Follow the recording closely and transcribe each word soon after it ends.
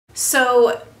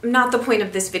So, not the point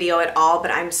of this video at all, but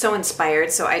I'm so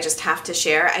inspired, so I just have to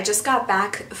share. I just got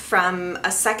back from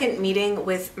a second meeting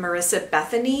with Marissa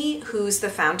Bethany, who's the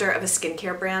founder of a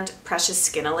skincare brand, Precious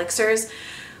Skin Elixirs.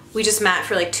 We just met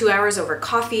for like 2 hours over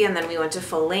coffee, and then we went to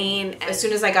Filane. As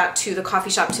soon as I got to the coffee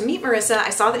shop to meet Marissa, I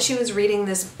saw that she was reading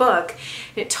this book,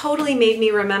 and it totally made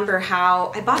me remember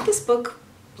how I bought this book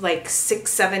like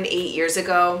 6, 7, 8 years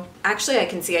ago. Actually, I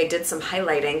can see I did some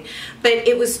highlighting, but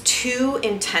it was too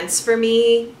intense for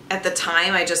me at the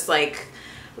time. I just like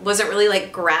wasn't really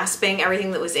like grasping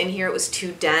everything that was in here. It was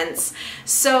too dense.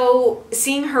 So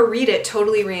seeing her read it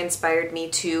totally re-inspired me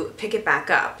to pick it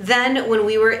back up. Then when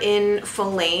we were in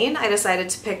Filane, I decided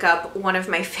to pick up one of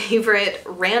my favorite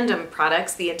random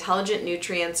products, the Intelligent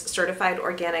Nutrients Certified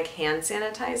Organic Hand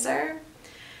Sanitizer.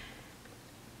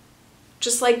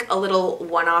 Just like a little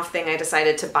one-off thing I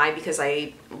decided to buy because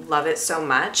I love it so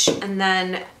much. And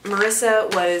then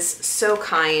Marissa was so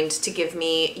kind to give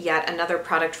me yet another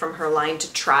product from her line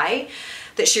to try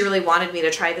that she really wanted me to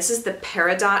try. This is the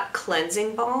Peridot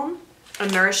Cleansing Balm, a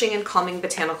nourishing and calming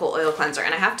botanical oil cleanser.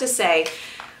 And I have to say,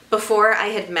 before I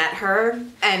had met her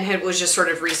and was just sort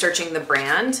of researching the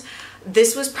brand,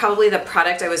 this was probably the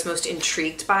product I was most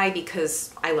intrigued by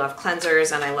because I love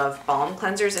cleansers and I love balm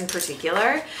cleansers in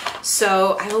particular.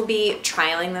 So I will be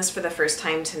trialing this for the first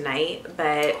time tonight,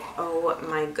 but oh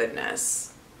my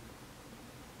goodness.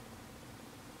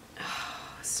 Oh,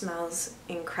 smells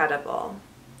incredible.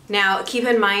 Now keep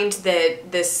in mind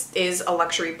that this is a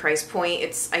luxury price point.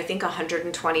 It's I think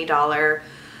 $120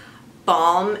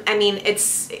 balm. I mean,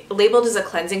 it's labeled as a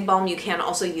cleansing balm. You can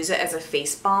also use it as a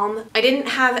face balm. I didn't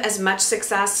have as much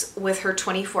success with her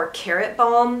 24 karat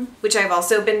balm, which I've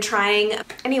also been trying.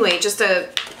 Anyway, just a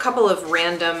couple of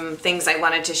random things I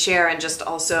wanted to share and just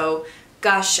also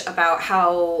gush about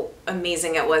how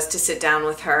amazing it was to sit down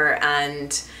with her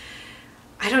and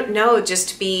I don't know,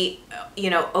 just be,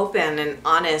 you know, open and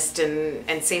honest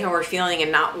and say how we're feeling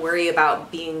and not worry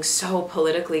about being so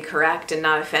politically correct and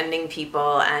not offending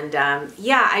people. And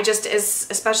yeah, I just,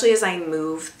 especially as I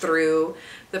move through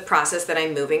the process that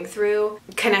I'm moving through,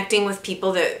 connecting with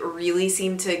people that really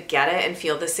seem to get it and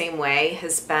feel the same way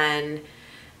has been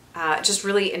just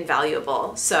really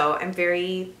invaluable. So I'm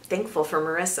very thankful for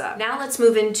Marissa. Now let's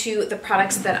move into the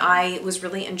products that I was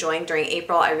really enjoying during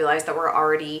April. I realized that we're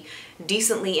already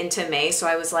decently into May, so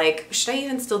I was like, should I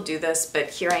even still do this? But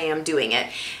here I am doing it.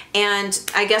 And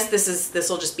I guess this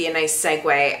will just be a nice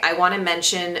segue. I want to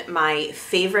mention my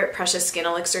favorite Precious Skin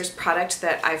Elixirs product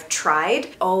that I've tried.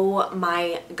 Oh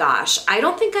my gosh. I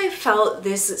don't think I've felt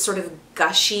this sort of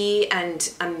gushy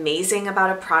and amazing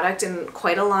about a product in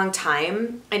quite a long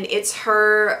time. And it's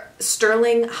her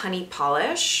Sterling Honey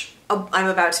Polish. I'm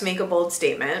about to make a bold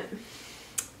statement.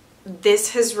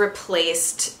 This has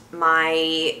replaced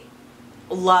my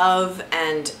love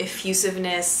and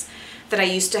effusiveness that I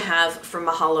used to have from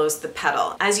Mahalo's The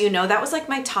Petal. As you know, that was like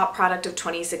my top product of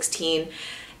 2016,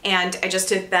 and I just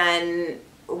have been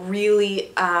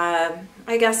really,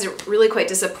 I guess, really quite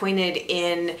disappointed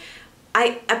in,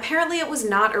 apparently it was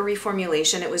not a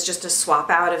reformulation, it was just a swap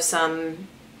out of some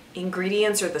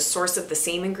ingredients or the source of the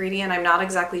same ingredient. I'm not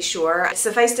exactly sure.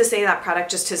 Suffice to say that product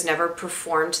just has never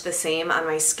performed the same on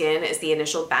my skin as the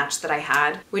initial batch that I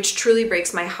had, which truly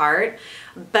breaks my heart.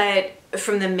 But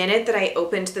from the minute that I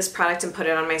opened this product and put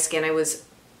it on my skin, I was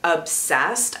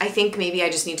obsessed. I think maybe I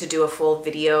just need to do a full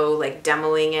video like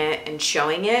demoing it and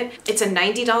showing it. It's a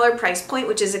 $90 price point,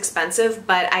 which is expensive,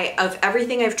 but of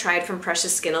everything I've tried from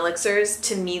Precious Skin Elixirs,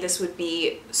 to me this would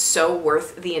be so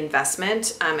worth the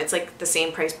investment. It's like the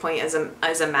same price point as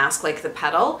a mask like The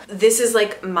Petal. This is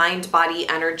like mind, body,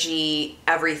 energy,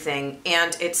 everything,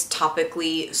 and it's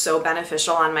topically so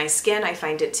beneficial on my skin. I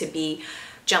find it to be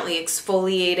gently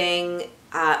exfoliating,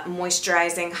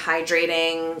 moisturizing,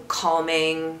 hydrating,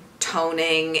 calming,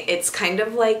 toning. It's kind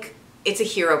of like, it's a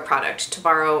hero product, to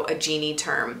borrow a Genie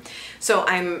term. So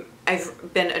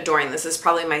I've been adoring this. This is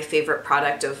probably my favorite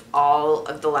product of all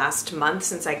of the last month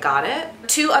since I got it.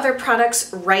 Two other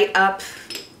products right up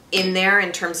in there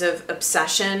in terms of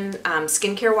obsession,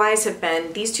 skincare wise, have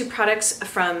been these two products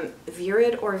from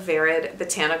Virid or Verid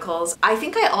Botanicals. I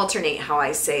think I alternate how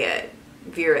I say it.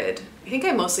 Virid. I think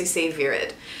I mostly say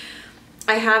Virid.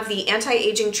 I have the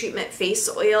anti-aging treatment face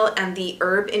oil and the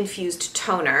herb infused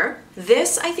toner.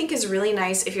 This I think is really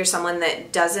nice if you're someone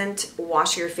that doesn't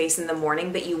wash your face in the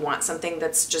morning but you want something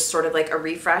that's just sort of like a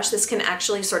refresh. This can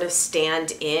actually sort of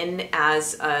stand in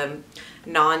as a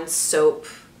non-soap,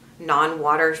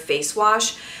 non-water face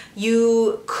wash.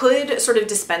 You could sort of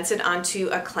dispense it onto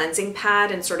a cleansing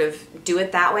pad and sort of do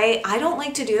it that way. I don't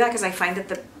like to do that because I find that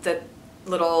the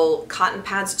little cotton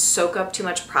pads soak up too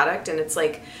much product, and it's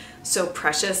like so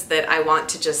precious that I want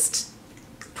to just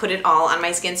put it all on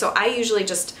my skin. So I usually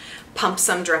just pump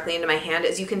some directly into my hand.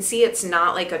 As you can see, it's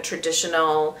not like a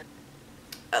traditional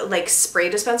like spray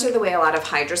dispenser the way a lot of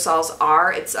hydrosols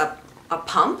are. It's a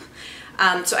pump.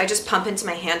 So I just pump into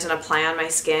my hand and apply on my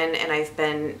skin, and I've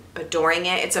been adoring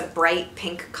it. It's a bright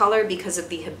pink color because of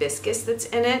the hibiscus that's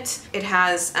in it. It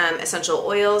has essential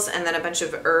oils and then a bunch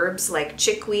of herbs like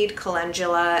chickweed,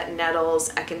 calendula, nettles,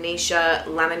 echinacea,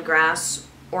 lemongrass,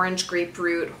 orange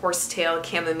grapefruit, horsetail,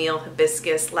 chamomile,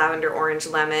 hibiscus, lavender, orange,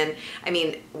 lemon. I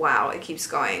mean, wow, it keeps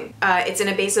going. It's in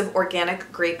a base of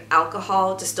organic grape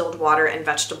alcohol, distilled water, and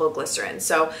vegetable glycerin.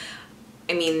 So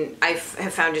I mean, I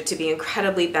have found it to be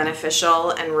incredibly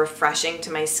beneficial and refreshing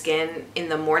to my skin in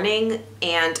the morning,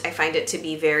 and I find it to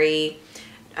be very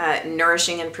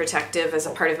nourishing and protective as a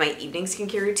part of my evening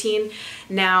skincare routine.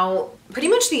 Now, pretty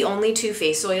much the only two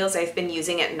face oils I've been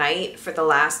using at night for the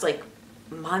last like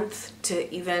month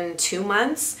to even 2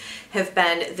 months have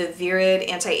been the Virid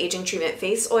Anti-Aging Treatment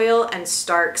Face Oil and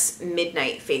Stark's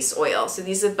Midnight Face Oil. So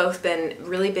these have both been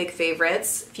really big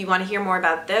favorites. If you want to hear more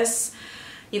about this,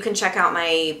 you can check out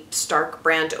my Stark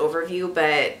brand overview,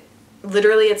 but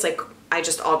literally it's like I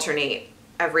just alternate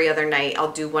every other night.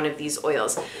 I'll do one of these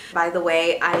oils. By the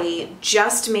way, I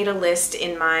just made a list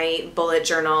in my bullet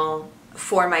journal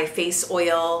for my face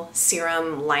oil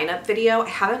serum lineup video. I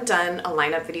haven't done a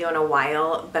lineup video in a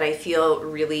while, but I feel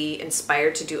really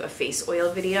inspired to do a face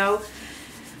oil video.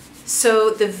 So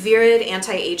the Virid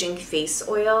Anti-Aging Face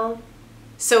Oil.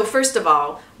 So first of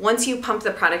all, once you pump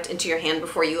the product into your hand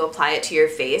before you apply it to your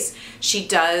face, she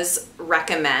does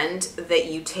recommend that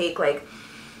you take like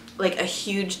a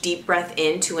huge deep breath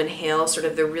in to inhale sort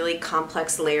of the really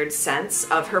complex layered scents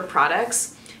of her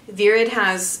products. Virid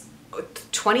has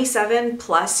 27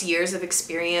 plus years of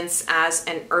experience as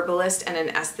an herbalist and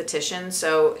an esthetician,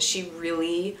 so she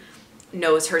really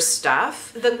knows her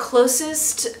stuff. The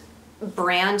closest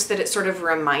brand that it sort of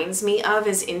reminds me of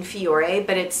is Infiore,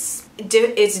 but it's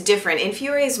different.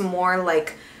 Infiore is more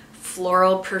like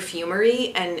floral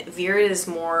perfumery, and Virid is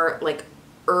more like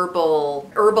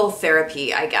herbal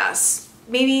therapy, I guess.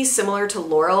 Maybe similar to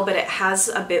Laurel, but it has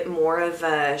a bit more of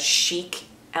a chic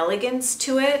elegance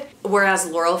to it, whereas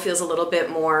Laurel feels a little bit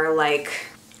more like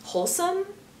wholesome.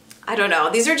 I don't know.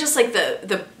 These are just like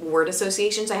the word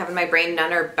associations I have in my brain.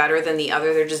 None are better than the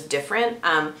other. They're just different.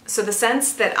 So the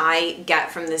scents that I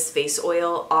get from this face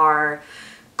oil are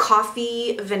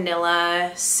coffee,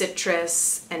 vanilla,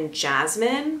 citrus, and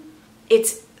jasmine.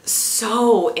 It's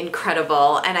so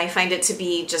incredible, and I find it to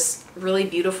be just really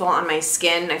beautiful on my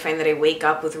skin. I find that I wake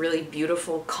up with really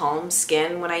beautiful, calm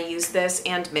skin when I use this,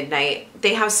 and Midnight.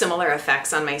 They have similar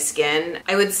effects on my skin.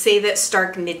 I would say that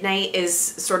Stark Midnight is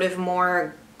sort of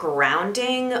more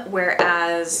grounding,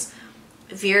 whereas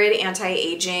Virid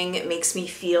Anti-Aging makes me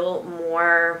feel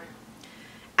more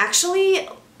actually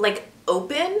like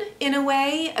open in a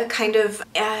way, a kind of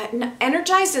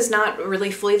energized is not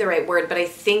really fully the right word, but I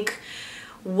think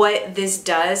what this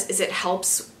does is it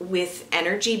helps with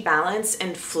energy balance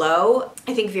and flow.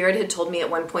 I think Virid had told me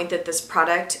at one point that this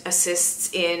product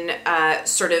assists in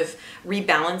sort of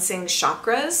rebalancing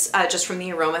chakras just from the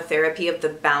aromatherapy of the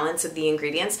balance of the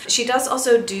ingredients. She does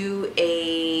also do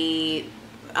a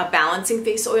balancing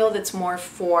face oil that's more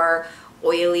for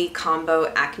oily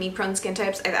combo acne prone skin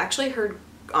types. I've actually heard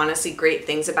honestly great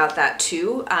things about that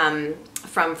too,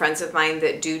 from friends of mine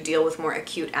that do deal with more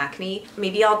acute acne.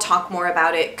 Maybe I'll talk more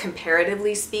about it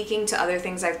comparatively speaking to other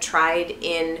things I've tried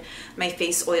in my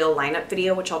face oil lineup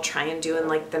video, which I'll try and do in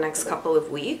like the next couple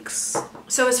of weeks.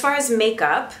 So as far as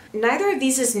makeup, neither of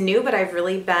these is new, but I've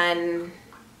really been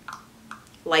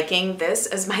liking this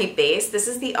as my base. This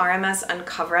is the RMS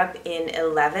Uncover Up in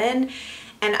 11.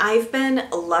 And I've been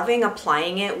loving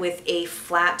applying it with a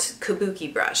flat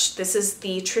kabuki brush. This is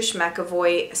the Trish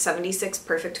McAvoy 76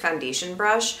 Perfect Foundation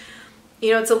brush.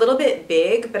 You know, it's a little bit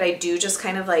big, but I do just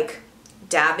kind of like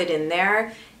dab it in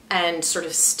there and sort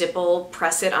of stipple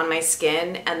press it on my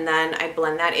skin, and then I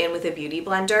blend that in with a beauty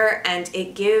blender, and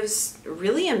it gives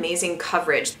really amazing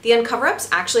coverage. The Uncover Ups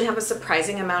actually have a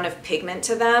surprising amount of pigment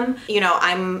to them. You know,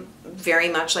 I'm very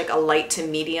much like a light to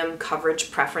medium coverage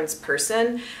preference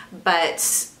person,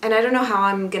 and I don't know how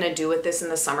I'm gonna do with this in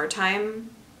the summertime.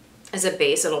 As a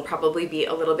base, it'll probably be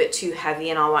a little bit too heavy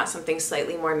and I'll want something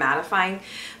slightly more mattifying.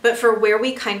 But for where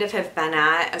we kind of have been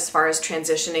at as far as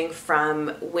transitioning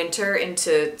from winter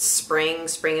into spring,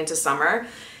 spring into summer,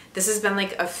 this has been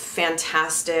like a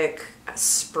fantastic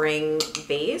spring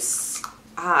base.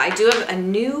 I do have a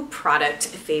new product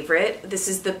favorite. This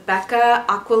is the Becca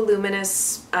Aqua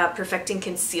Luminous Perfecting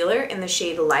Concealer in the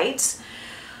shade Light.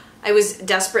 I was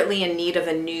desperately in need of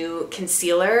a new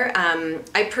concealer.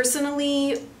 I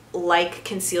personally like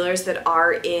concealers that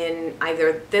are in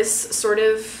either this sort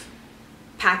of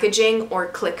packaging or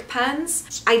click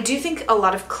pens. I do think a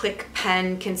lot of click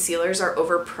pen concealers are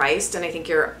overpriced, and I think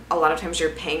a lot of times you're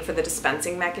paying for the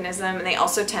dispensing mechanism, and they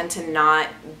also tend to not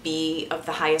be of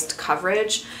the highest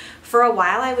coverage. For a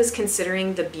while I was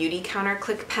considering the Beauty Counter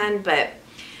click pen, but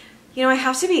you know, I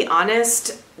have to be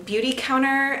honest, Beauty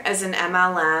Counter as an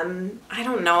MLM, I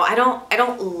don't know, I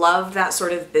don't love that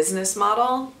sort of business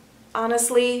model.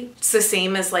 Honestly, it's the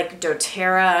same as like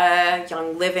doTERRA,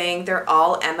 Young Living, they're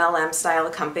all MLM style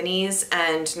companies,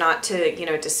 and not to, you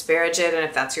know, disparage it, and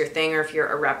if that's your thing or if you're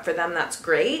a rep for them, that's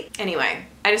great. Anyway,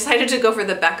 I decided to go for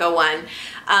the Becca one,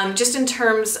 just in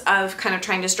terms of kind of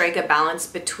trying to strike a balance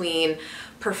between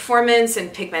performance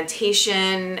and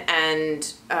pigmentation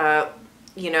and,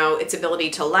 you know, its ability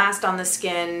to last on the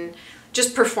skin,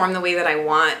 just perform the way that I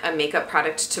want a makeup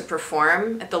product to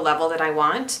perform at the level that I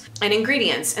want, and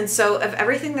ingredients. And so of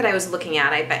everything that I was looking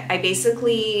at, I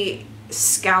basically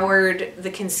scoured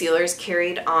the concealers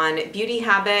carried on Beauty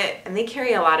Habit, and they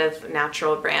carry a lot of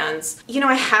natural brands. You know,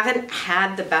 I haven't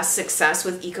had the best success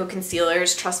with eco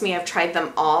concealers. Trust me, I've tried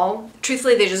them all.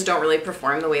 Truthfully, they just don't really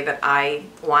perform the way that I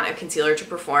want a concealer to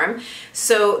perform.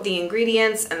 So the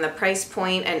ingredients and the price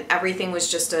point and everything was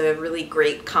just a really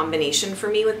great combination for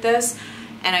me with this.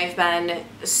 And I've been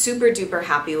super duper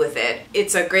happy with it.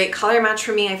 It's a great color match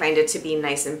for me. I find it to be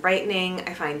nice and brightening.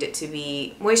 I find it to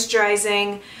be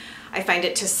moisturizing. I find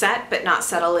it to set but not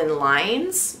settle in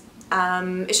lines.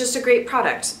 It's just a great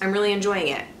product. I'm really enjoying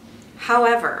it.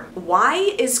 However,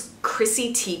 why is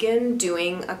Chrissy Teigen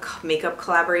doing a makeup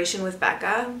collaboration with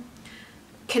Becca?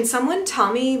 Can someone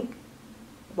tell me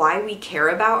why we care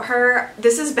about her?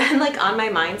 This has been like on my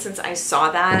mind since I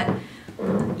saw that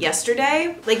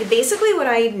yesterday. Like basically what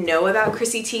I know about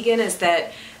Chrissy Teigen is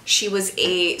that she was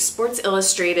a Sports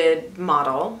Illustrated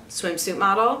model, swimsuit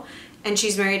model, and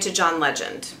she's married to John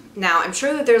Legend. Now, I'm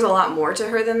sure that there's a lot more to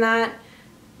her than that,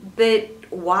 but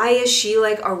why is she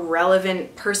like a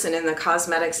relevant person in the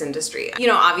cosmetics industry? You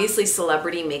know, obviously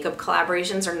celebrity makeup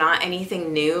collaborations are not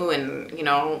anything new, and you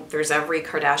know, there's every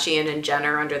Kardashian and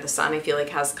Jenner under the sun, I feel like,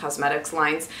 has cosmetics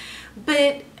lines.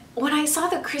 But when I saw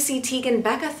the Chrissy Teigen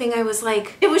Becca thing, I was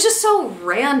like, it was just so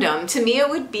random. To me, it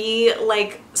would be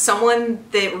like someone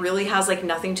that really has like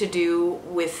nothing to do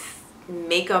with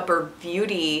makeup or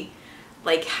beauty,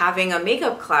 like having a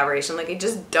makeup collaboration. Like I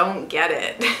just don't get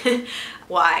it.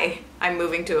 Why I'm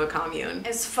moving to a commune.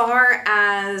 As far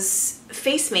as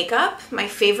face makeup, my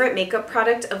favorite makeup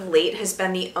product of late has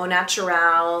been the Au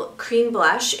Naturel cream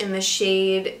blush in the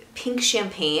shade Pink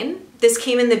Champagne. This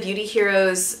came in the Beauty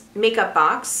Heroes makeup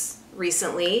box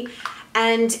recently,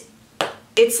 and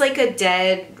it's like a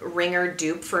dead ringer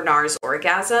dupe for NARS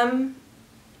Orgasm,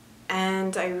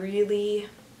 and I really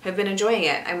have been enjoying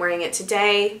it. I'm wearing it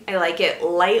today. I like it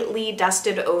lightly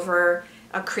dusted over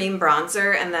a cream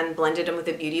bronzer and then blended in with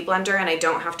a beauty blender, and I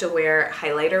don't have to wear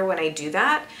highlighter when I do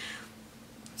that.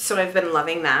 So I've been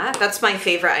loving that. That's my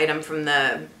favorite item from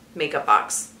the makeup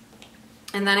box.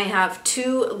 And then I have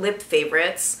two lip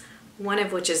favorites, one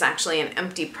of which is actually an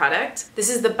empty product. This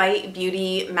is the Bite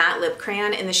Beauty Matte Lip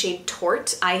Crayon in the shade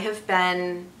Torte. I have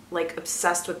been like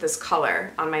obsessed with this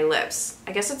color on my lips.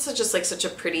 I guess it's just like such a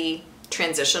pretty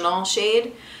transitional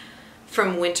shade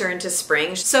from winter into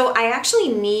spring. So I actually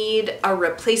need a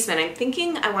replacement. I'm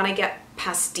thinking I want to get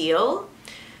Pastille,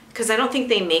 because I don't think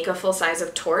they make a full size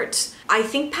of Torte. I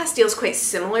think Pastille is quite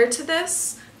similar to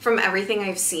this from everything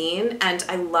I've seen, and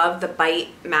I love the Bite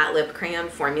Matte Lip Crayon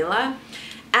formula.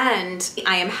 And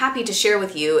I am happy to share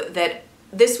with you that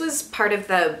this was part of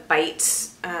the Bite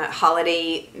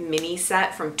holiday mini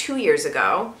set from 2 years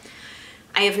ago.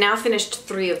 I have now finished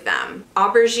 3 of them.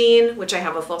 Aubergine, which I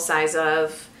have a full size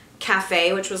of,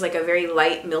 Cafe, which was like a very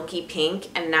light milky pink,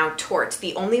 and now Torte.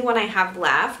 The only one I have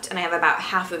left, and I have about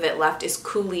half of it left, is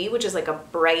Coulis, which is like a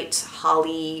bright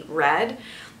holly red.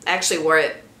 I actually wore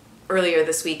it earlier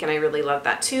this week and I really love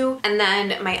that too. And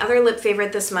then my other lip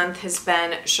favorite this month has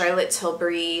been Charlotte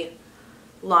Tilbury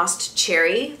Lost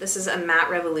Cherry. This is a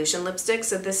Matte Revolution lipstick.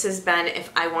 So this has been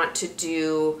if I want to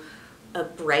do a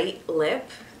bright lip.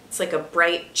 It's like a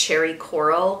bright cherry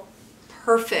coral,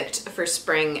 perfect for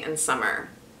spring and summer.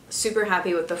 Super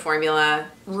happy with the formula,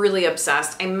 really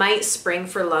obsessed. I might spring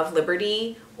for Love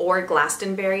Liberty or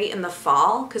Glastonbury in the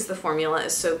fall because the formula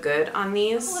is so good on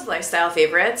these. A couple of lifestyle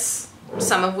favorites,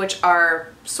 some of which are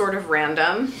sort of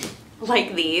random,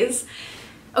 like these.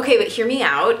 Okay, but hear me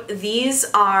out. These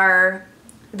are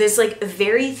this like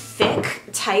very thick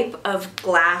type of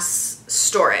glass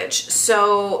storage.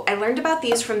 So I learned about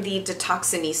these from the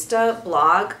Detoxinista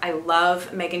blog. I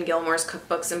love Megan Gilmore's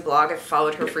cookbooks and blog. I've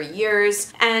followed her for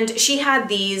years. And she had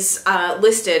these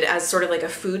listed as sort of like a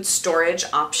food storage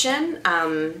option.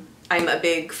 I'm a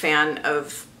big fan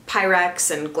of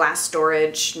Pyrex and glass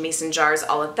storage, mason jars,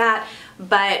 all of that.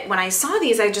 But when I saw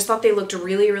these, I just thought they looked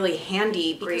really, really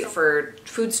handy, great for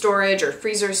food storage or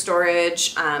freezer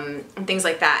storage, and things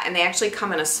like that. And they actually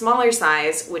come in a smaller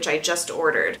size, which I just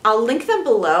ordered. I'll link them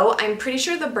below. I'm pretty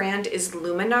sure the brand is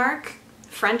Luminarc,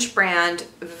 French brand,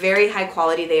 very high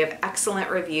quality. They have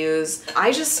excellent reviews.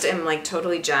 I just am like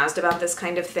totally jazzed about this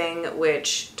kind of thing,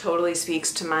 which totally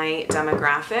speaks to my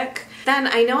demographic. Then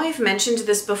I know I've mentioned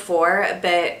this before,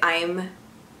 but I'm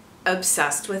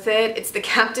obsessed with it. It's the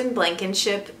Captain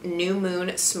Blankenship New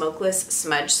Moon Smokeless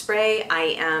Smudge Spray.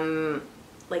 I am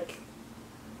like,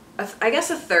 I guess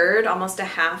a third, almost a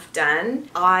half done.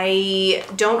 I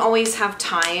don't always have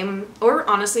time, or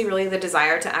honestly really the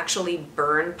desire to actually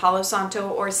burn Palo Santo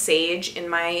or sage in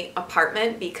my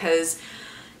apartment because,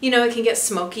 you know, it can get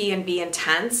smoky and be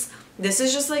intense. This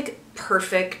is just like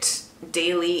perfect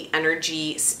daily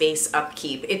energy space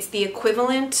upkeep. It's the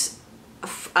equivalent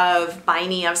of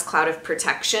Biniev's Cloud of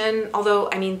Protection, although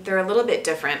I mean they're a little bit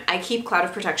different. I keep Cloud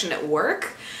of Protection at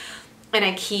work and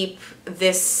I keep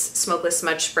this smokeless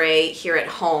smudge spray here at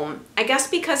home. I guess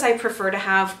because I prefer to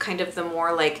have kind of the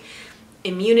more like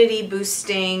immunity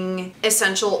boosting,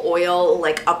 essential oil,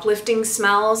 like uplifting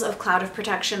smells of Cloud of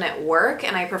Protection at work,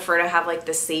 and I prefer to have like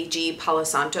the sagey Palo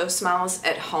Santo smells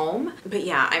at home. But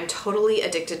yeah, I'm totally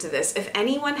addicted to this. If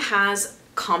anyone has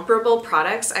comparable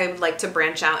products, I would like to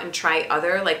branch out and try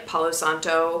other like Palo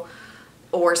Santo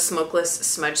or smokeless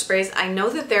smudge sprays. I know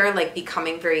that they're like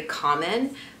becoming very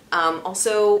common.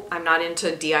 Also, I'm not into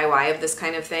DIY of this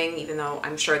kind of thing, even though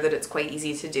I'm sure that it's quite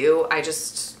easy to do. I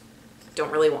just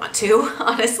don't really want to,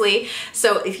 honestly.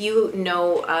 So if you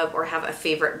know of or have a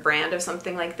favorite brand of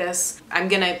something like this, I'm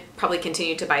gonna probably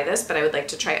continue to buy this, but I would like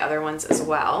to try other ones as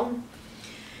well.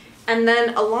 And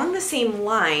then along the same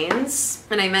lines,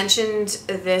 and I mentioned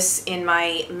this in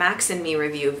my Max and Me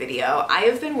review video, I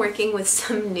have been working with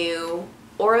some new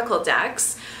Oracle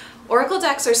decks. Oracle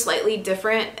decks are slightly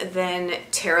different than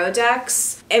tarot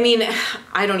decks. I mean,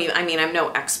 I'm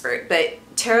no expert, but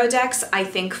tarot decks, I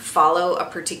think, follow a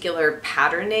particular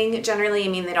patterning generally. I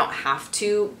mean, they don't have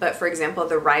to, but for example,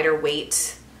 the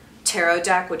Rider-Waite tarot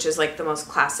deck, which is like the most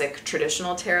classic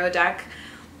traditional tarot deck,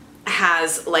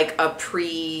 has like a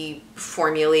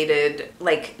pre-formulated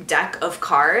like deck of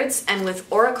cards. And with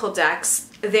Oracle decks,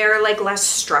 they're like less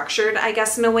structured, I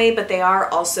guess, in a way, but they are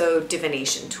also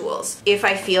divination tools. If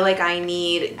I feel like I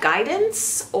need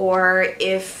guidance, or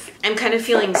if I'm kind of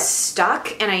feeling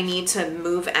stuck and I need to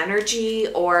move energy,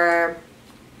 or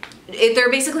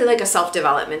they're basically like a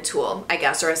self-development tool, I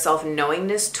guess, or a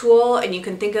self-knowingness tool. And you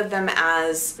can think of them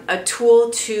as a tool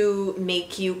to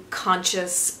make you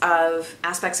conscious of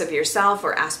aspects of yourself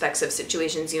or aspects of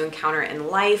situations you encounter in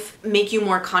life, make you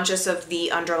more conscious of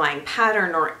the underlying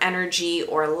pattern or energy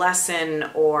or lesson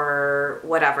or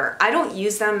whatever. I don't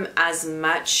use them as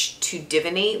much to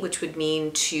divinate, which would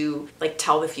mean to like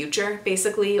tell the future,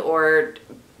 basically, or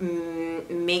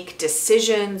make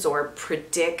decisions or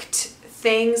predict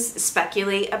things,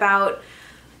 speculate about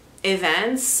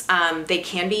events. They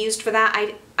can be used for that.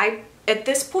 I at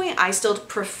this point, I still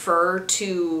prefer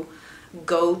to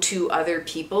go to other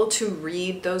people to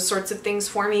read those sorts of things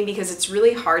for me, because it's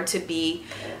really hard to be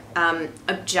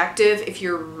objective if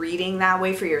you're reading that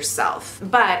way for yourself.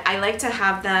 But I like to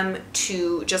have them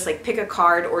to just like pick a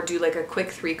card or do like a quick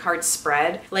 3-card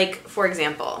spread. Like, for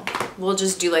example, we'll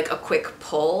just do like a quick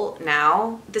pull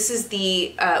now. This is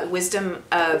the Wisdom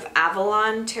of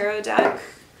Avalon tarot deck,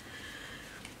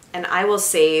 and I will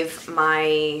save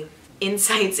my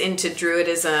insights into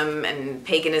Druidism and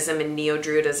paganism and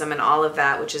Neo-Druidism and all of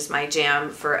that, which is my jam,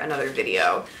 for another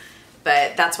video.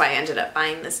 But that's why I ended up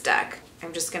buying this deck.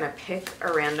 I'm just gonna pick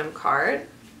a random card,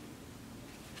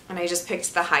 and I just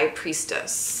picked the High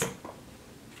Priestess,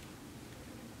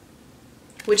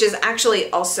 which is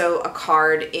actually also a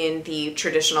card in the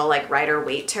traditional like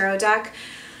Rider-Waite tarot deck.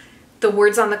 The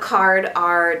words on the card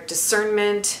are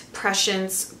discernment,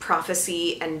 prescience,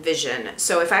 prophecy, and vision.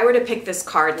 So if I were to pick this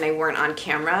card and I weren't on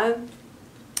camera,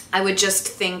 I would just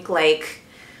think like,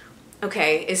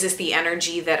 okay, is this the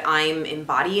energy that I'm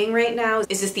embodying right now?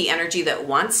 Is this the energy that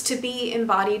wants to be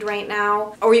embodied right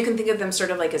now? Or you can think of them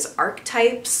sort of like as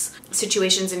archetypes,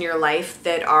 situations in your life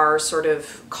that are sort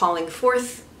of calling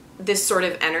forth this sort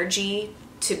of energy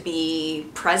to be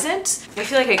present. I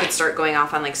feel like I could start going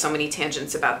off on like so many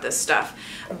tangents about this stuff,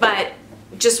 but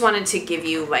just wanted to give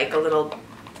you like a little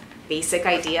basic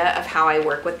idea of how I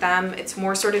work with them. It's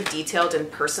more sort of detailed and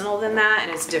personal than that,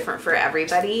 and it's different for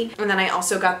everybody. And then I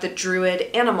also got the Druid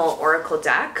Animal Oracle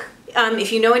deck.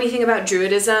 If you know anything about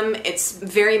Druidism, it's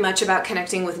very much about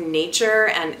connecting with nature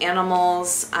and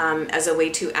animals as a way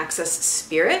to access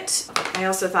spirit. I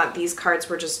also thought these cards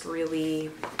were just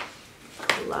really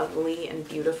lovely and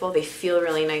beautiful. They feel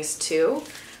really nice too.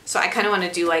 So I kind of want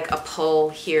to do like a pull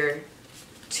here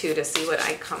too to see what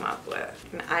I come up with.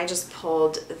 And I just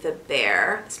pulled the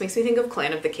bear. This makes me think of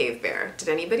Clan of the Cave Bear. Did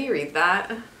anybody read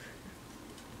that?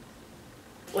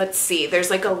 Let's see, there's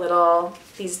like a little,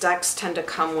 these decks tend to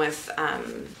come with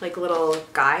like little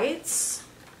guides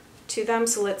to them.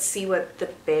 So let's see what the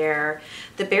bear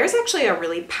is actually a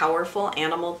really powerful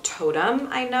animal totem,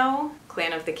 I know.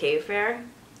 Clan of the Cave Bear.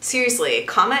 Seriously,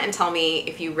 comment and tell me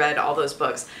if you read all those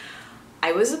books.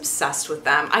 I was obsessed with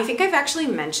them. I think I've actually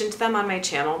mentioned them on my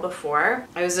channel before.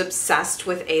 I was obsessed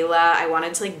with Ayla. I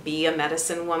wanted to like be a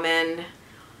medicine woman.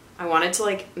 I wanted to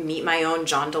like meet my own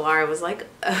John Delar. I was like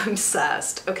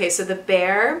obsessed. Okay, so the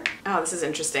bear, oh, this is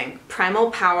interesting.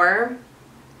 Primal power,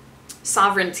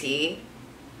 sovereignty,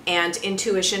 and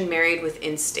intuition married with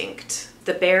instinct.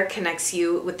 The bear connects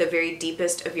you with the very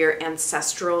deepest of your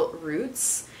ancestral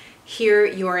roots. Here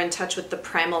you are in touch with the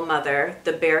primal mother,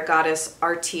 the bear goddess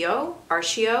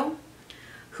Archio,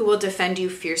 who will defend you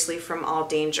fiercely from all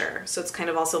danger. So it's kind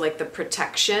of also like the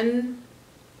protection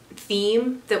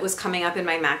theme that was coming up in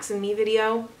my Max and Me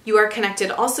video. You are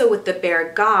connected also with the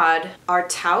bear god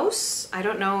Artaus. I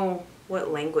don't know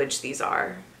what language these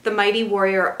are. The mighty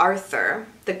warrior Arthur,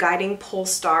 the guiding pole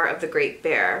star of the great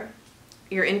bear.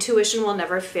 Your intuition will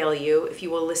never fail you if you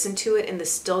will listen to it in the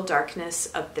still darkness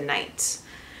of the night.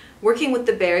 Working with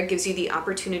the bear gives you the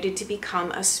opportunity to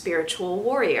become a spiritual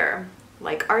warrior,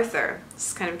 like Arthur. This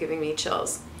is kind of giving me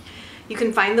chills. You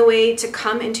can find the way to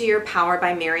come into your power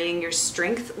by marrying your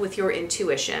strength with your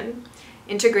intuition.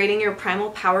 Integrating your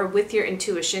primal power with your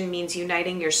intuition means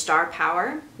uniting your star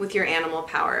power with your animal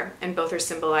power, and both are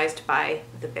symbolized by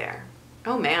the bear.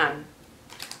 Oh man,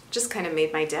 just kind of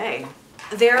made my day.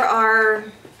 There are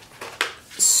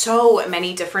so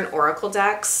many different oracle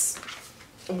decks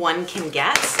one can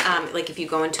get. Like if you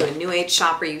go into a New Age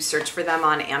shop or you search for them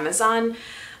on Amazon,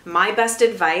 my best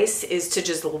advice is to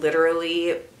just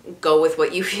literally go with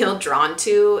what you feel drawn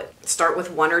to. Start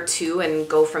with one or two and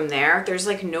go from there. There's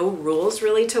like no rules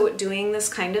really to doing this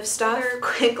kind of stuff. Other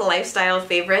quick lifestyle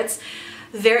favorites.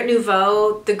 Vert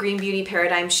Nouveau, the Green Beauty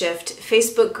Paradigm Shift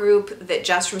Facebook group that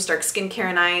Jess from Stark Skincare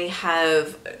and I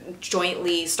have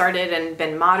jointly started and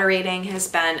been moderating has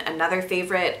been another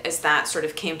favorite as that sort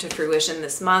of came to fruition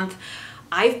this month.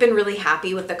 I've been really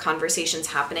happy with the conversations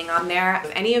happening on there.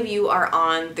 If any of you are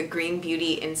on the Green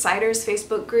Beauty Insiders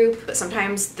Facebook group,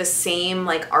 sometimes the same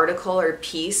like article or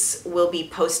piece will be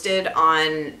posted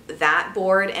on that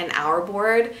board and our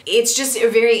board. It's just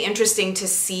very interesting to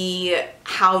see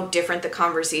how different the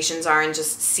conversations are and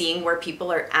just seeing where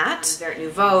people are at. Vert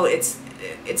Nouveau, it's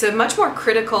a much more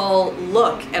critical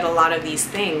look at a lot of these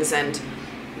things, and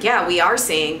yeah, we are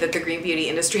saying that the green beauty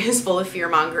industry is full of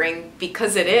fear-mongering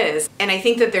because it is. And I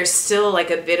think that there's still like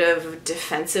a bit of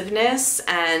defensiveness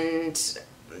and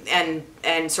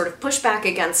sort of pushback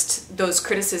against those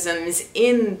criticisms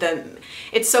in the,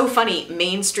 it's so funny,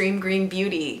 mainstream green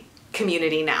beauty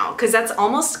community now, because that's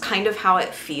almost kind of how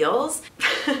it feels.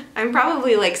 I'm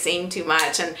probably like saying too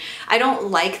much, and I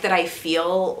don't like that I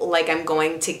feel like I'm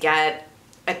going to get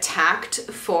attacked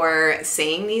for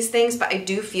saying these things, but I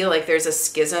do feel like there's a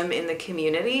schism in the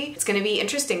community. It's going to be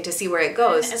interesting to see where it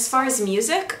goes. As far as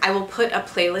music, I will put a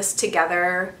playlist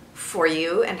together for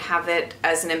you and have it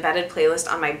as an embedded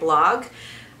playlist on my blog.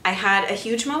 I had a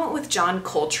huge moment with John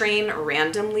Coltrane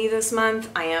randomly this month.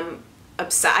 I am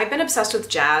obsessed. I've been obsessed with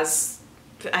jazz,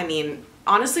 I mean,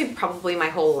 honestly, probably my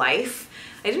whole life.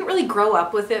 I didn't really grow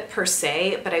up with it per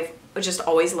se, but I've just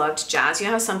always loved jazz. You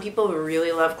know how some people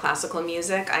really love classical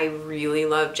music? I really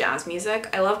love jazz music.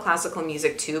 I love classical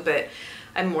music too, but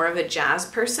I'm more of a jazz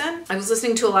person. I was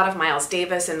listening to a lot of Miles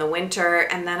Davis in the winter,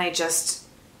 and then I just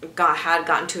had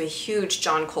gotten to a huge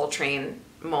John Coltrane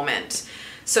moment.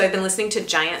 So I've been listening to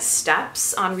Giant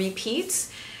Steps on repeat.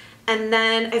 And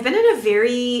then I've been in a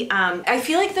very, I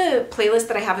feel like the playlist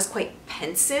that I have is quite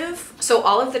pensive. So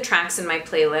all of the tracks in my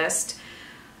playlist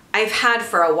I've had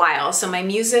for a while. So my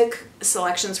music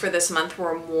selections for this month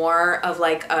were more of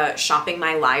like a shopping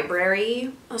my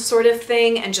library sort of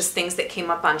thing, and just things that came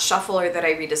up on shuffle or that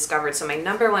I rediscovered. So my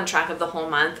 #1 track of the whole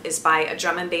month is by a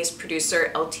drum and bass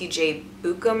producer, LTJ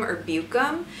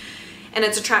Bukem, and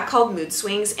it's a track called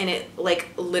Moodswings, and it like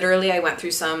literally I went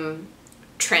through some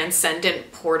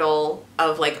transcendent portal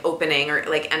of like opening or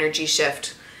like energy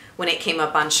shift when it came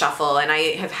up on shuffle. And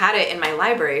I have had it in my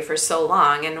library for so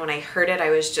long, and when I heard it, I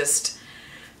was just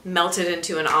melted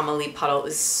into an Amelie puddle. It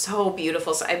was so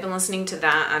beautiful. So I've been listening to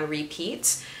that on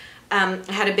repeat. I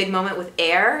had a big moment with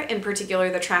Air, in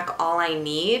particular the track All I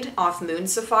Need off Moon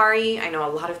Safari. I know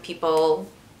a lot of people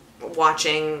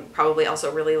watching probably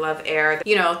also really love Air.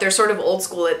 You know, they're sort of old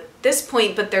school at this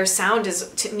point, but their sound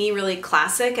is, to me, really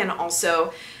classic, and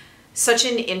also such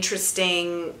an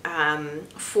interesting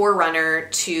forerunner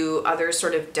to other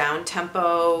sort of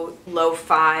down-tempo,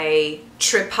 lo-fi,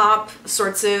 trip-hop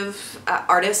sorts of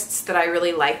artists that I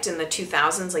really liked in the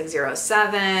 2000s, like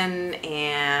 07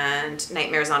 and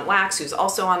Nightmares on Wax, who's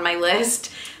also on my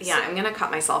list. Yeah, I'm gonna cut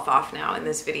myself off now in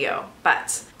this video,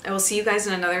 but I will see you guys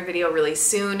in another video really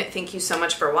soon. Thank you so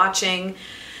much for watching.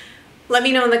 Let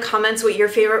me know in the comments what your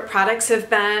favorite products have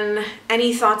been,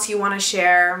 any thoughts you want to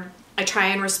share. I try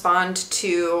and respond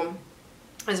to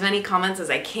as many comments as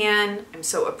I can. I'm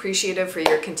so appreciative for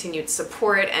your continued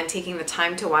support and taking the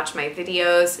time to watch my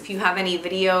videos. If you have any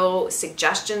video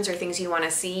suggestions or things you want to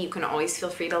see, you can always feel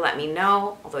free to let me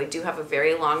know, although I do have a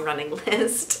very long running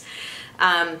list.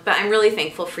 But I'm really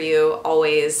thankful for you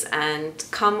always, and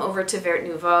come over to Vert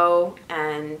Nouveau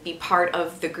and be part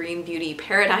of the green beauty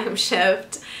paradigm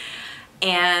shift,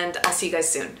 and I'll see you guys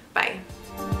soon. Bye.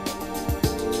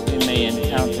 We may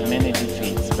encounter many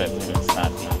defeats, but we must not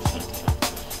be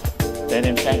defeated. That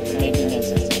in fact it may be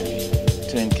necessary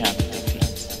to encounter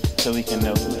defeats so we can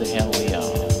know who the hell we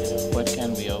are.